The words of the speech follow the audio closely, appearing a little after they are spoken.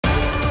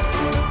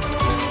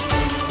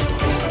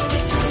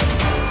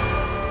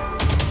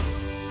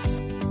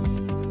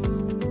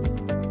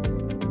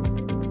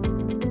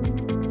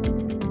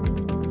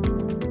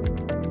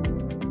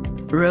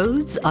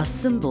Roads are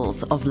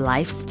symbols of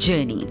life's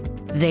journey.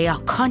 They are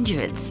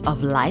conduits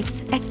of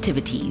life's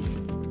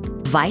activities,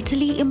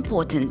 vitally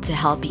important to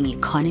helping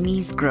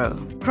economies grow,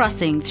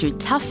 crossing through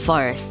tough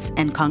forests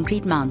and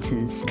concrete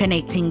mountains,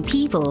 connecting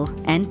people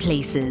and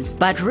places.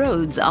 But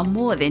roads are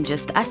more than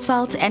just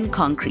asphalt and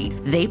concrete.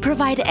 They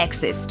provide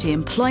access to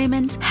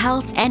employment,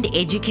 health, and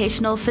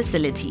educational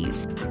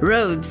facilities.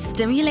 Roads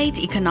stimulate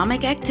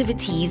economic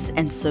activities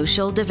and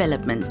social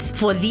development.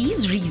 For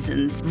these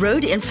reasons,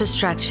 road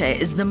infrastructure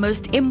is the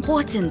most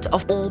important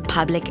of all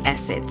public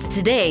assets.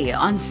 Today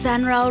on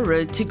SANRAL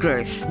Road to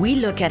Growth, we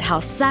look at how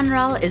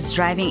SANRAL is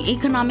driving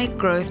economic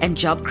growth and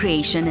job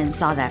creation in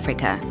South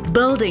Africa,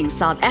 building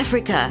South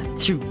Africa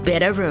through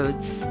better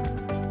roads.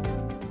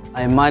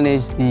 I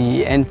manage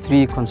the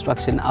N3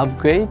 construction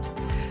upgrade.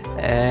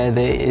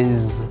 There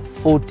is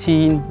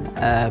 14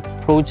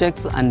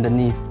 projects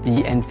underneath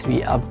the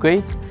N3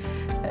 upgrade,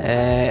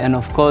 and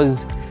of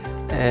course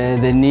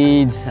the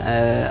need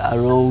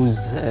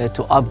arose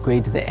to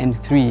upgrade the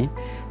N3.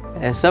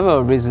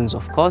 Several reasons,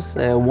 of course.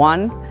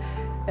 One,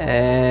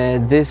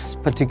 this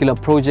particular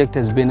project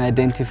has been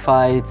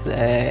identified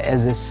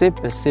as a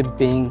SIP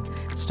being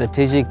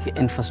Strategic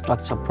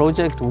Infrastructure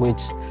Project,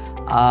 which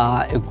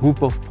are a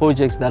group of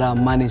projects that are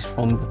managed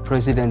from the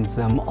President's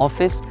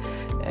office,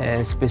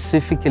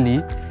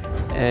 specifically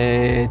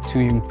to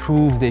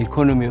improve the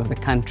economy of the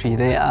country.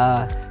 There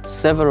are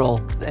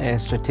several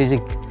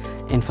strategic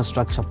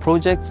infrastructure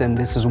projects, and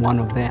this is one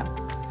of them.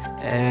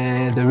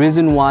 The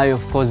reason why,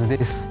 of course,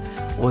 this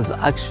was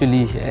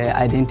actually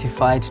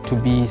identified to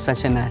be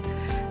such an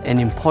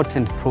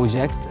important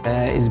project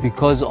is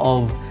because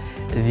of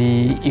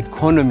the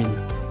economy.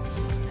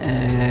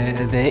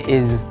 There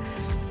is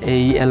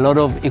a lot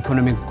of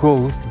economic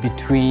growth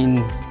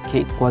between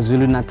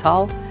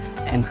KwaZulu-Natal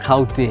and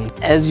Gauteng.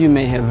 As you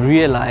may have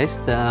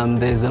realized,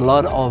 there's a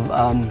lot of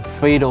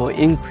freight or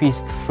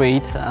increased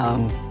freight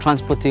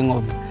transporting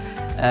of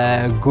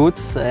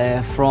goods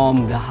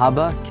from the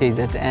harbour,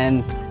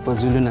 KZN,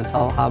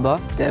 KwaZulu-Natal harbour,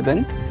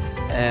 Durban,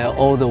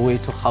 all the way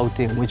to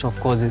Gauteng, which of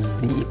course is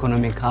the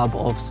economic hub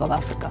of South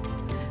Africa.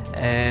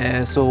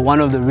 So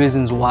one of the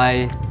reasons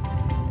why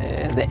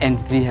the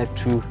N3 had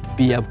to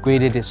be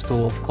upgraded is to,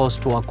 of course,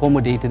 to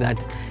accommodate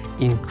that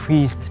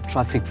increased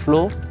traffic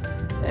flow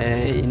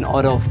in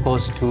order, of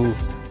course, to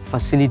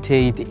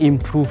facilitate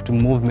improved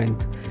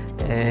movement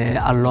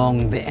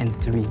along the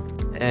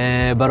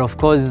N3. But of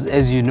course,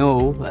 as you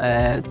know,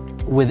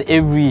 with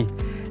every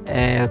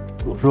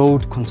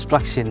road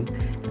construction,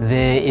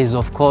 there is,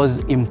 of course,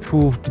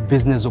 improved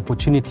business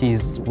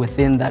opportunities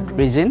within that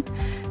region.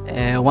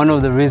 One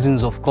of the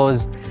reasons, of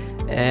course,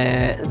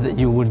 that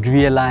you would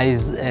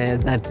realize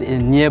that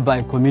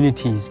nearby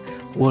communities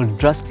will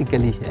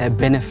drastically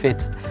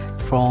benefit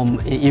from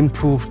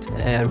improved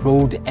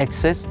road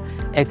access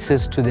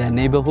to their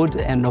neighborhood,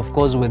 and of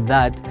course with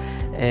that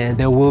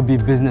there will be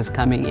business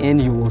coming in.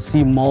 You will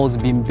see malls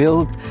being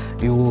built,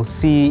 you will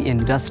see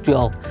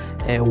industrial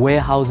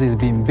warehouses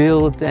being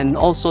built, and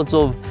all sorts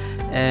of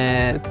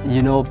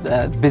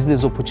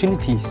business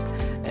opportunities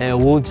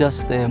will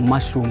just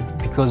mushroom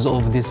because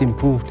of this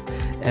improved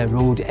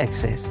road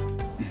access.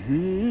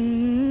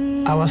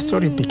 Our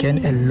story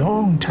began a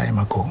long time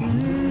ago.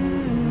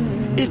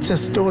 It's a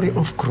story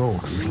of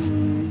growth,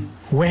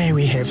 where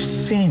we have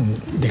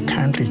seen the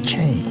country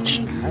change.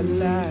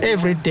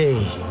 Every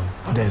day,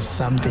 there's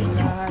something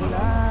new,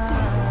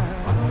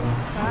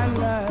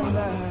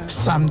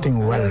 something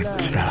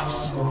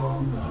world-class.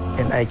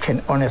 And I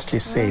can honestly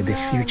say the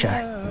future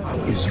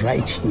is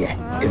right here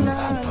in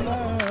Mzansi.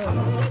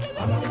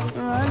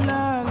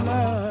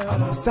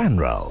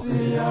 SANRAL,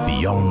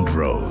 Beyond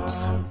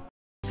Roads.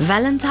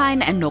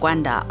 Valentine and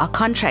Nogwanda are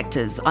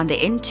contractors on the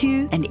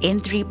N2 and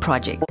N3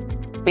 project.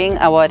 Being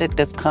awarded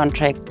this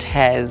contract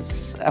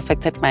has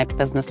affected my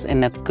business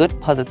in a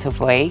good, positive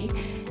way,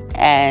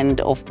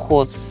 and of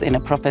course in a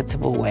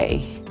profitable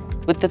way.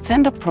 With the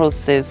tender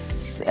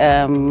process,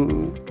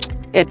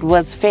 it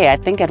was fair. I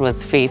think it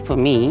was fair for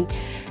me,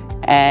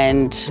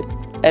 and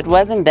it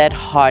wasn't that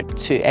hard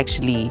to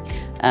actually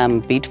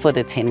bid for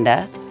the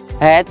tender.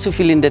 I had to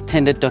fill in the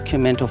tender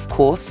document, of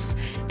course,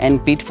 and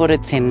bid for the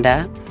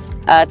tender.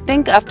 I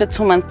think after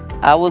 2 months,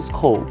 I was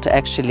called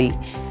actually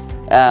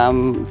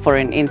for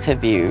an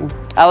interview.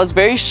 I was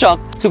very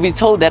shocked to be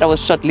told that I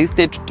was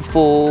shortlisted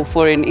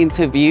for an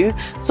interview.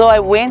 So I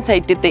went, I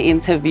did the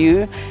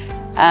interview,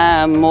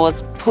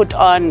 was put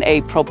on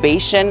a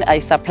probation. I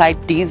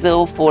supplied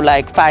diesel for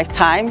like 5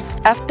 times.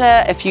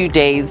 After a few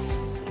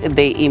days,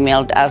 they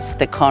emailed us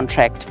the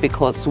contract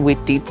because we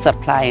did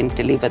supply and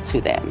deliver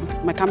to them.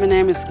 My company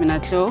name is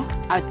Minatlo.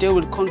 I deal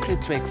with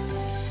concrete works,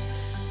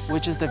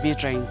 which is the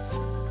V-drains.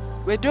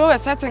 We do a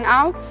setting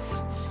out,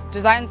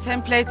 design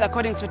templates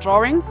according to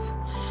drawings.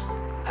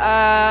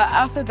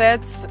 After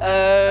that,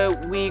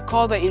 we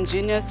call the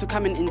engineers to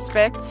come and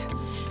inspect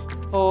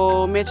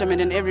for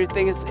measurement, and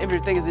everything is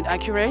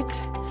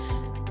accurate.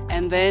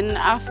 And then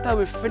after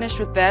we finish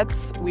with that,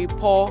 we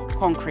pour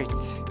concrete.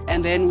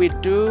 And then we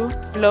do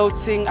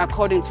floating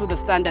according to the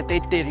standard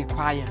that they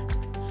require.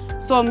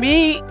 So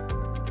me,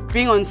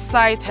 being on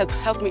site has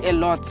helped me a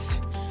lot,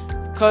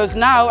 because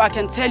now I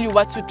can tell you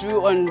what to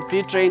do on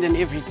beat drain and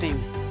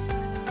everything.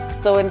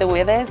 So when the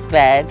weather is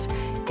bad,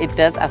 it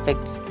does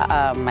affect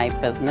my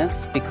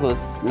business,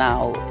 because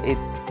now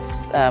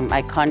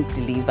I can't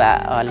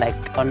deliver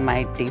like on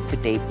my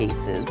day-to-day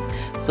basis.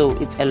 So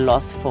it's a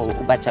loss for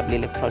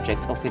Ubajabulile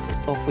project, of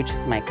which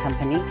is my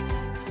company.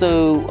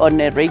 So on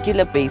a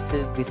regular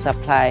basis, we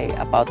supply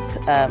about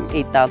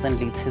 8,000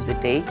 liters a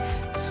day.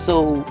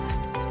 So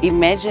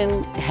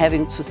imagine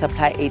having to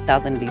supply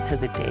 8,000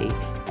 liters a day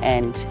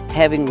and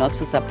having not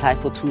to supply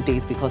for 2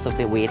 days because of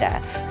the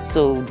weather.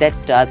 So that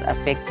does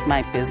affect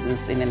my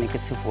business in a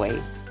negative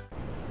way.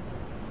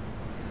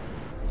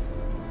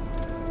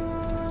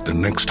 The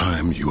next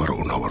time you are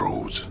on our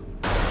roads,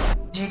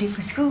 ready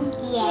for school?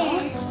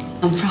 Yes.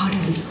 I'm proud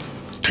of you.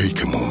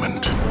 take a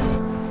moment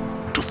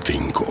to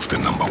think of the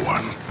number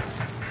one.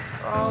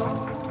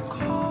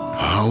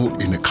 How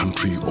in a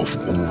country of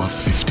over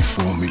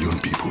 54 million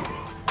people,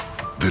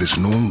 there is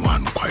no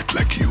one quite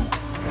like you.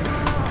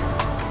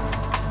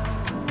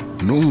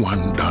 No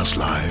one does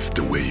life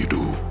the way you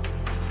do.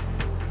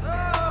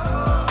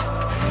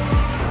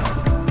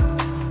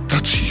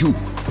 That's you.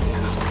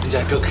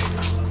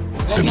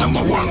 The number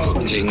one.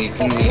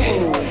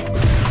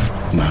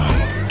 Now,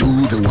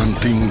 do the one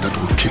thing that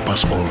will keep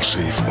us all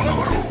safe on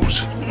our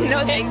roads.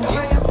 No, thank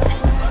you.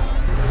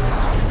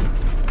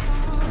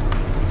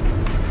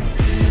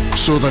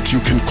 So that you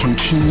can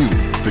continue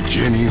the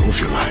journey of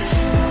your life.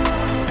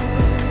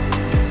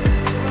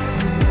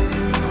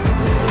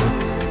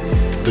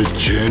 The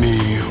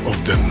journey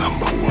of the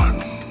number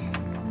one.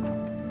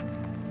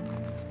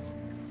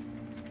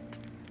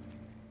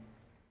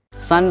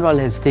 SANRAL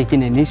has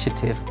taken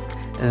initiative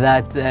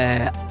that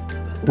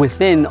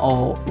within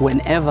or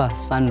whenever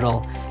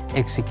SANRAL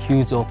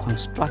executes or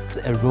constructs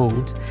a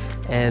road,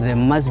 there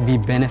must be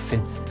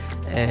benefits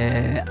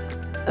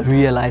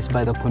realized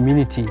by the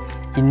community,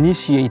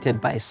 initiated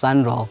by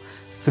SANRAL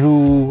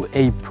through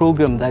a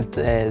program that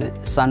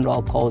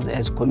SANRAL calls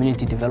as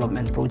community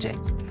development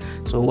projects.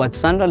 So what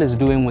SANRAL is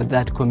doing with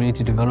that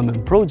community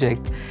development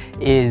project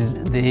is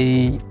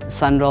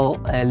SANRAL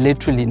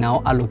literally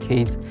now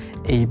allocates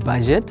a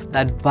budget.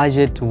 That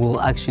budget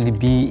will actually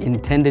be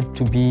intended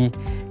to be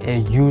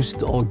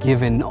used or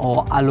given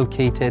or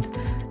allocated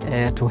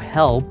to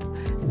help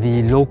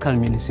the local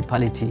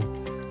municipality,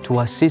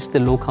 to assist the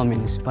local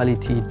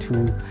municipality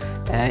to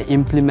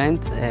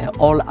implement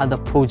all other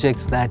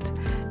projects that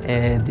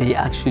they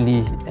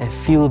actually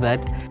feel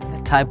that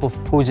the type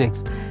of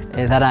projects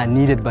that are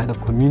needed by the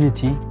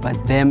community,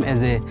 but them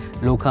as a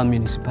local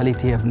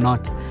municipality have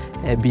not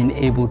been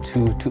able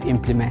to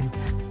implement.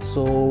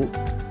 So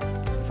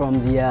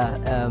from the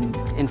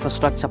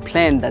infrastructure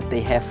plan that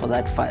they have for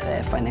that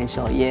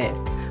financial year,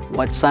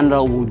 what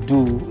SANRAL will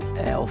do,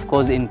 of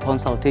course in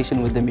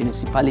consultation with the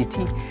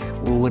municipality,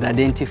 we would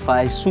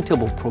identify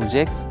suitable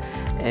projects,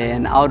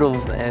 and out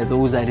of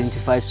those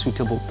identified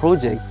suitable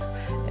projects,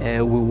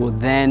 we will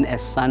then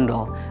as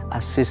SANRAL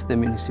assist the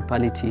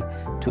municipality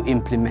to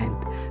implement.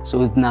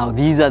 So now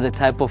these are the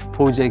type of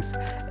projects,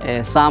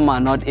 some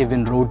are not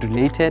even road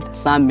related,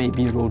 some may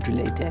be road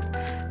related.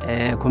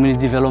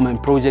 Community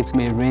development projects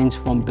may range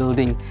from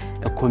building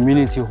a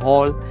community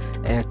hall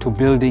to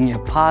building a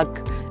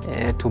park,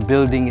 to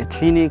building a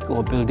clinic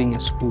or building a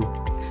school.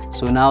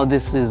 So now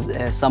this is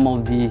some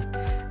of the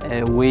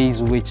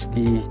ways which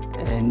the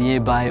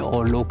nearby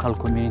or local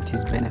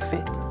communities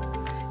benefit.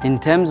 In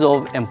terms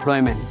of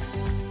employment,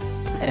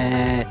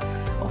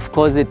 of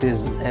course it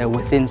is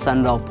within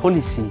SANRAL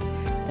policy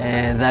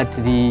that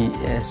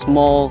the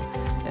small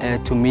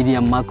to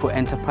medium macro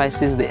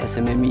enterprises, the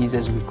SMMEs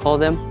as we call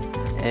them,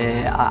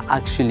 are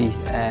actually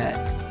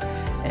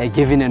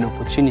given an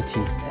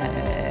opportunity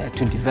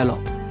to develop.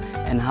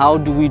 And how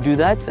do we do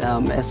that?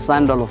 As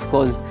SANRAL, of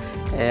course,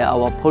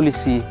 our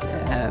policy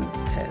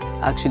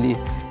actually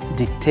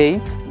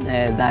dictates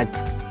that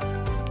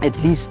at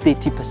least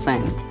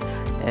 30%,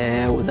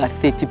 that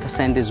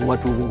 30% is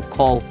what we will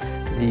call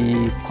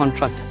the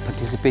contract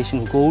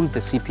participation goal, the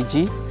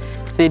CPG.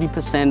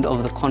 30%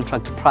 of the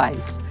contract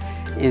price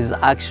is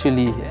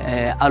actually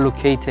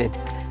allocated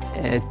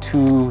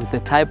to the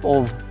type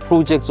of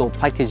projects or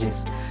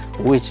packages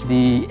which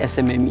the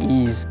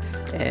SMMEs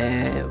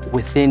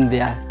within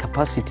their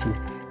capacity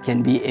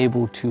can be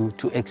able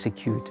to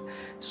execute.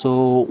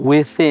 So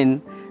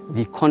within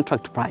the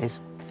contract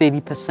price,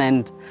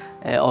 30%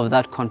 of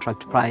that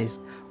contract price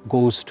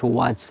goes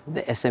towards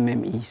the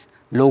SMMEs,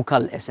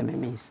 local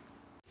SMMEs.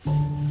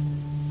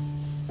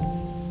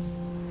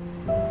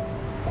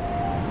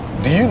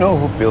 Do you know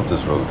who built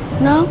this road?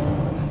 No.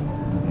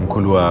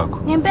 Mkhulu wakho.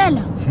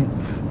 Ngempela?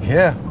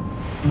 Yeah.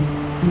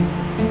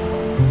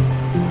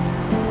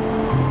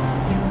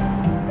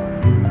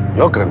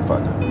 Your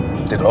grandfather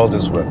did all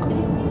this work.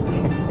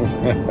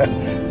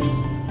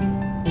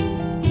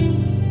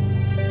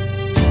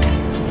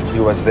 He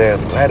was there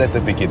right at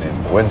the beginning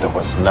when there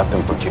was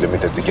nothing for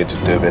kilometers to get to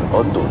Durban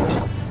or Doti.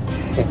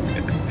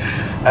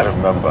 I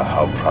remember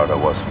how proud I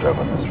was to drive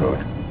on this road.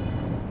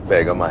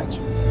 Bega manje.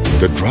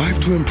 The drive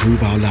to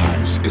improve our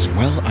lives is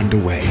well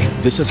underway.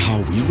 This is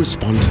how we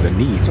respond to the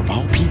needs of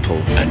our people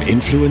and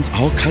influence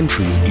our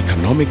country's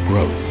economic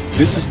growth.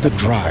 This is the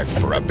drive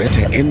for a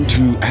better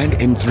N2 and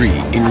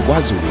N3 in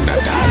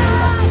KwaZulu-Natal.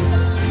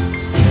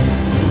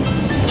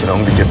 It can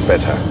only get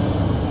better,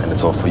 and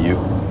it's all for you.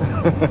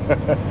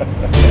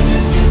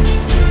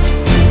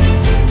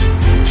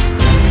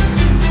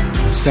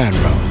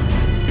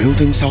 SANRAL,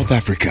 building South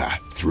Africa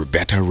through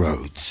better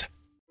roads.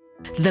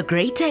 The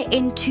greater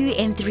N2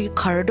 N3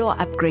 corridor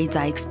upgrades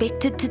are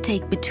expected to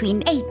take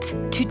between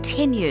 8 to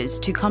 10 years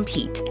to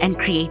complete and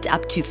create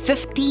up to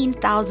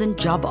 15,000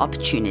 job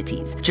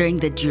opportunities during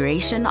the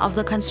duration of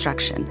the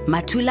construction.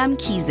 Matulam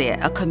Kize,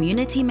 a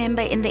community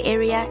member in the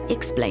area,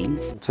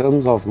 explains. In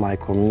terms of my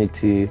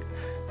community,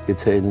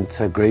 it's an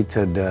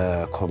integrated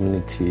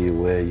community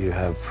where you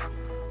have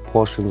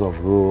portions of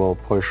rural,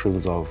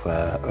 portions of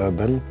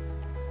urban.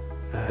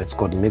 It's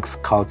got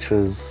mixed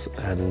cultures,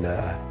 and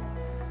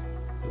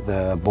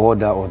the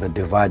border or the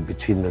divide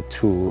between the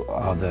two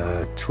are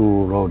the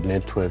two road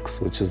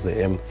networks, which is the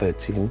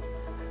M13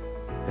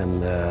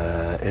 and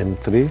the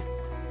N3.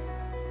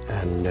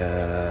 And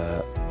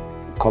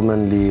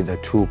commonly the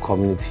two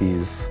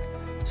communities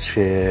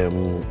share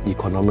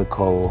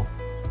economical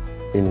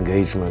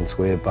engagements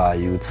whereby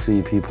you would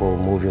see people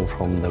moving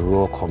from the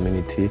rural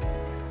community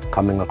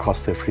coming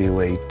across the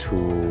freeway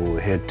to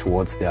head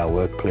towards their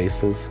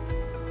workplaces.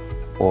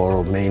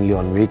 Or mainly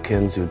on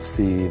weekends, you'd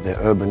see the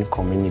urban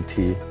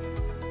community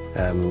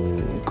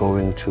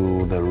going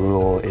to the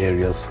rural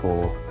areas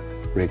for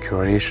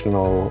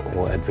recreational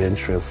or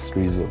adventurous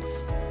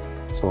reasons.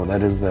 So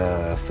that is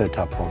the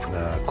setup of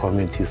the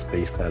community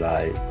space that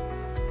I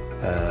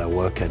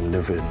work and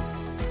live in.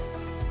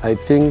 I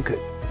think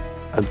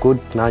a good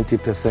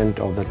 90%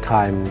 of the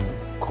time,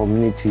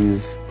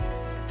 communities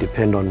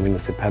depend on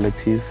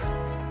municipalities,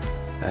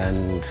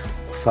 and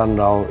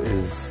SANRAL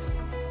is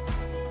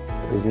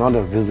not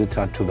a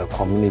visitor to the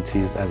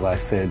communities. As I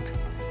said,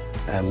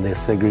 they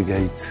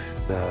segregate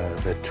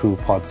the two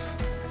parts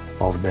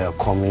of their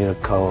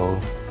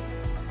communal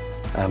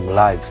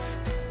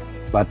lives.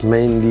 But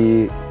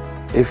mainly,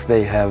 if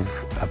they have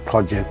a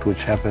project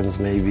which happens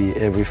maybe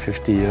every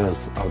 50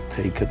 years, I'll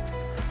take it.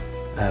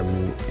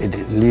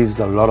 It leaves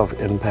a lot of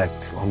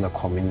impact on the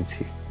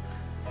community.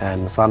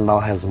 And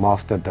SANRAL has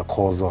mastered the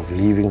cause of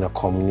leaving the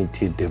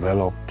community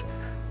developed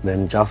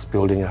than just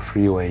building a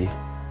freeway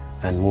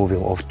and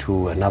moving off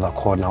to another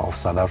corner of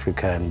South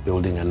Africa and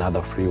building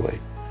another freeway.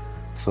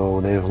 So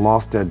they've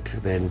mastered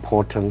the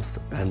importance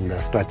and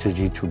the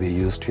strategy to be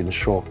used to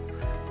ensure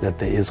that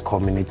there is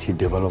community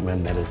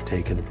development that has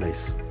taken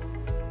place.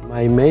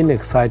 My main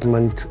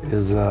excitement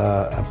is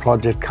a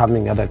project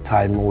coming at a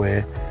time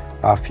where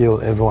I feel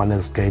everyone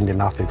has gained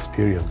enough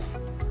experience.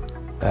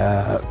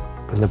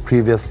 In the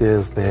previous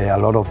years, there are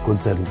a lot of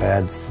goods and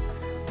bads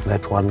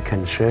that one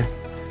can share.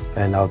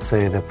 And I would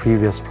say the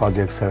previous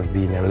projects have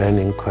been a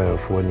learning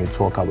curve when you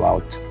talk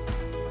about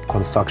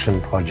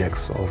construction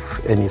projects of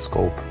any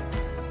scope.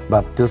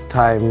 But this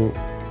time,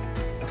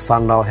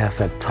 SANRAL has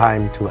had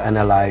time to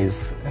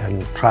analyze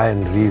and try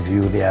and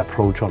review their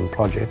approach on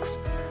projects.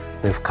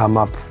 They've come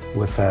up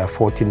with a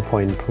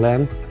 14-point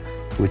plan,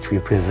 which we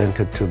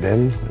presented to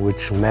them,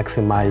 which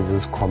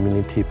maximizes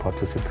community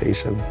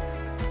participation,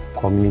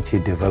 community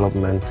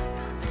development.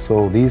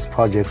 So these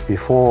projects,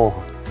 before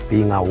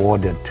being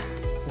awarded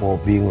or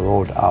being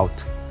rolled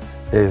out,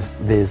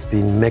 there's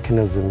been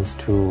mechanisms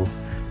to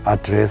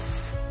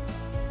address,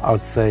 I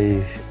would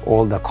say,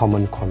 all the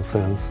common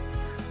concerns,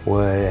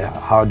 where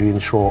how do you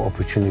ensure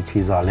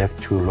opportunities are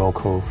left to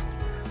locals?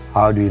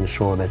 How do you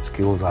ensure that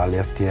skills are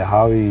left here?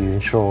 How do you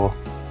ensure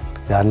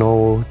there are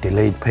no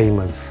delayed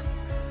payments?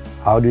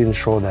 How do you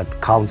ensure that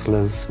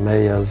councillors,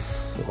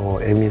 mayors,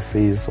 or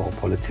MECs or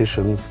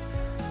politicians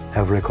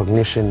have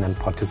recognition and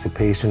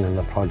participation in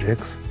the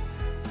projects?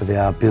 There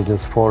are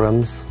business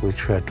forums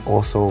which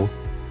also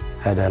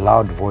had a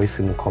loud voice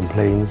in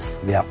complaints.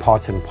 They are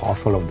part and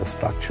parcel of the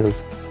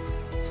structures.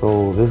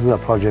 So this is a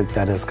project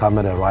that has come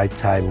at the right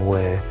time,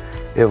 where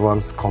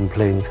everyone's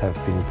complaints have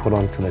been put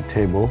onto the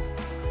table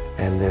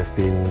and they've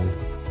been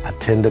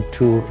attended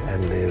to,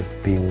 and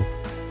they've been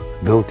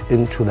built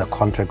into the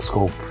contract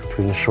scope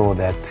to ensure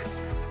that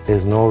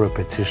there's no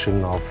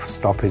repetition of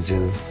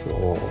stoppages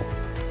or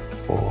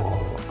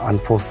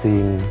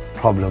unforeseen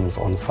problems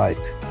on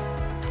site.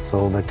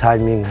 So the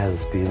timing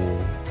has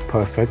been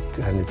perfect,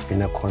 and it's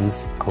been a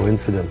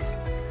coincidence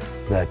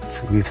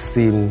that we've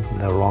seen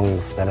the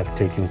wrongs that have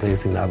taken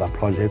place in other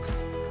projects,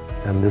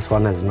 and this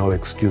one has no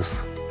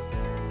excuse,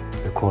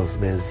 because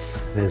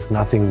there's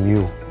nothing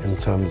new in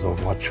terms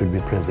of what should be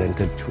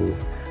presented to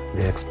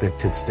the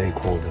expected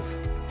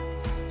stakeholders.